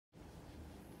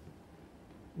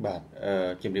បាទ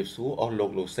ជំរាបសួរអស់លោ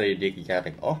កស្រីរាជការ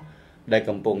ទាំងអស់ដែល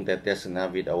កំពុងតែទស្សនា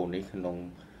វីដេអូនេះក្នុង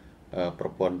ប្រ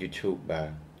ព័ន្ធ YouTube បាទ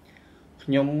ខ្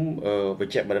ញុំវិ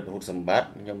ជ្ជបណ្ឌិតរហូតសម្បត្តិ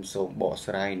ខ្ញុំសូមបក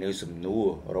ស្រាយនៅសំណួរ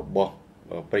របស់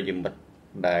ប្រិយមិត្ត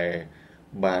ដែល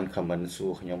បាន comment សួ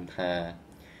រខ្ញុំថា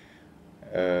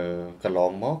កន្ល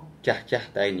ងមកចាស់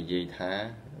តែនិយាយថា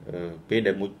ពេល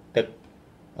ដែលមុជទឹក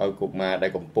ឲ្យកុមារដែ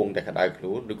លកំពុងតែក្តៅខ្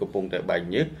លួនឬកំពុងតែបែក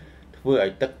ញើសធ្វើឲ្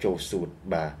យទឹកចូលសួត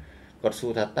បាទគាត់សួ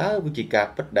រថាតើវាជាការ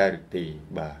ពិតដែរឬទេ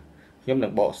បាទខ្ញុំនឹ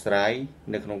ងបកស្រាយ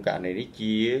នៅក្នុងករណីនេះ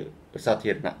ជាសា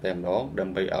ធារណៈតែម្ដងដើ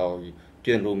ម្បីឲ្យជ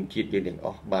នរួមជាតិយើងទាំងអ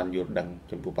ស់បានយល់ដឹង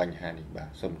ចំពោះបញ្ហានេះបាទ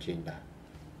សូមអញ្ជើញបាទ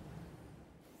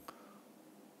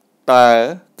តើ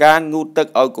ការងូតទឹក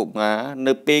ឲ្យកុមារ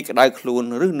នៅពេលក្តៅខ្លួន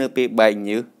ឬនៅពេលបែក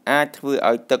ញើសអាចធ្វើ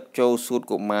ឲ្យទឹកចូលសួត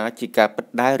កុមារជាការពិត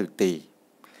ដែរឬទេ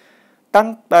តាំង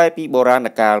តែពីបុរាណ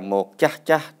កាលមកចា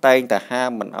ស់តែងតែហាម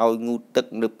មិនឲ្យងូតទឹក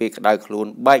នៅពេលក្តៅខ្លួន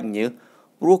បែកញើស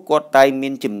ព្រោះគាត់តែងមា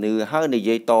នជំនឿហើយនិ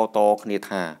យាយតគ្នា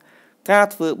ថាការ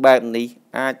ធ្វើបែបនេះ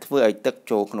អាចធ្វើឲ្យទឹក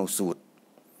ចូលក្នុងសួត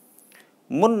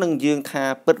មុននឹងយើងថា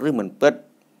ពិតឬមិនពិត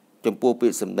ចំពោះពា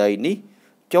ក្យសម្ដីនេះ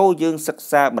ចូលយើងសិក្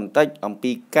សាបន្តិចអំ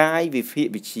ពីកាយវិភាគ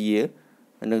វិទ្យា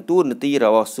និងតួនាទីរ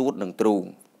បស់សួតនិងទ្រូង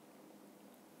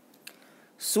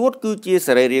សួតគឺជាស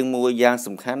រីរាង្គមួយយ៉ាង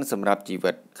សំខាន់សម្រាប់ជី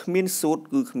វិតគ្មានសួត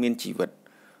គឺគ្មានជីវិត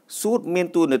សួតមាន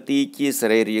តួនាទីជាស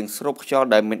រីរាង្គស្រូបខ្យល់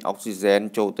ដែលមានអុកស៊ីហ្សែន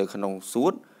ចូលទៅក្នុងសួ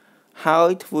តហើ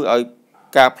យធ្វើឲ្យ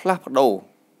ការផ្លាស់ប្ដូរ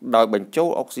ដោយបញ្ចូល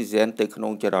អុកស៊ីហ្សែនទៅក្នុ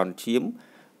ងចរន្តឈាម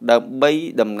ដើម្បី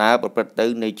ដំណើរប្រព្រឹត្តទៅ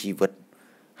នៃជីវិត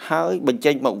ហើយបញ្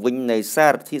ចេញមកវិញនៅសា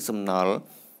រធាតុសំណល់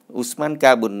ឧស្ម័ន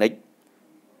កាបូនិក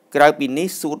ក្រៅពីនេះ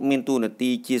សួតមានតួនាទី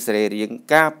ជាសរីរាង្គ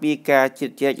ការពារការជ្រៀ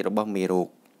តជ្រែករបស់មេរោគ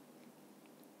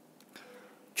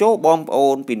ចូលបងប្អូ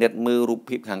នពិនិត្យមើលរូប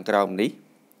ភាពខាងក្រោមនេះ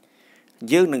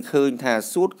យើងនឹងឃើញថា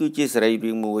សួតគឺជាសរី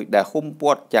រាង្គមួយដែលហ៊ុំ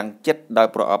ព័ទ្ធយ៉ាងជិតដោយ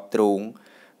ប្រអប់ទ្រូង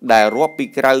ដែលរាប់ពី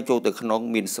ក្រៅចូលទៅក្នុង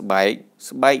មានស្បែ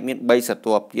កមាន3ស្រ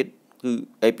ទាប់ទៀតគឺ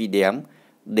epidermis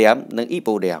dermis និង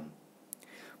hypodermis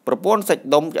ប្រព័ន្ធសាច់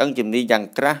ដុំឆ្អឹងជំនីយ៉ាង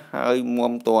ក្រាស់ហើយ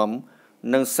មាំទាំ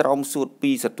និងស្រោមសួត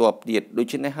2ស្រទាប់ទៀតដូ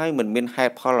ច្នេះហើយមិនមានហេ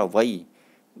តុផលអ្វី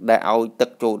ដែលឲ្យទឹក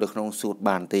ចូលទៅក្នុងសួត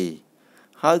បានទេ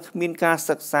ហើយគ្មានការ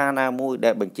សិក្សាណាមួយ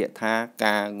ដែលបញ្ជាក់ថា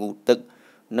ការងូតទឹក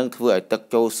នឹងធ្វើឲ្យទឹក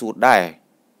ចូលសួតដែរ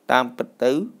តាមពិត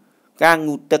ទៅការ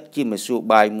ងូតទឹកជាមធ្យោ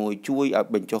បាយមួយជួយឲ្យ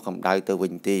បញ្ចុះកម្ដៅទៅវិ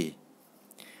ញទេ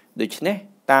ដូច្នេះ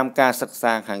តាមការសិក្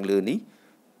សាខាងលើនេះ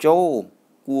ចូល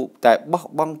គួរតែបោះ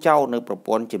បង់ចោលនៅប្រ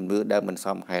ព័ន្ធជំនឿដែលមិនស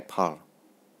មហេតុផល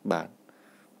បាទ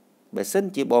បើសិន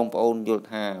ជាបងប្អូនយល់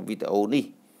ថាវីដេអូនេះ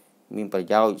មានប្រ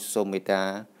យោជន៍សូមមេត្តា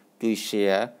ជួយ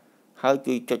share ហើយ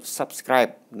ជួយចុច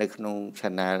subscribe នៅក្នុង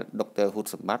channel ដុកទ័រហ៊ូត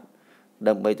សម្បត្តិ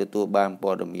ដើម្បីទទួលបាន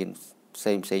ព័ត៌មានផ្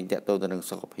សេងៗទាក់ទងទៅនឹង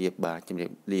សុខភាពបាទជំរា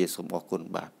បលាសូមអរគុណ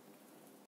បាទ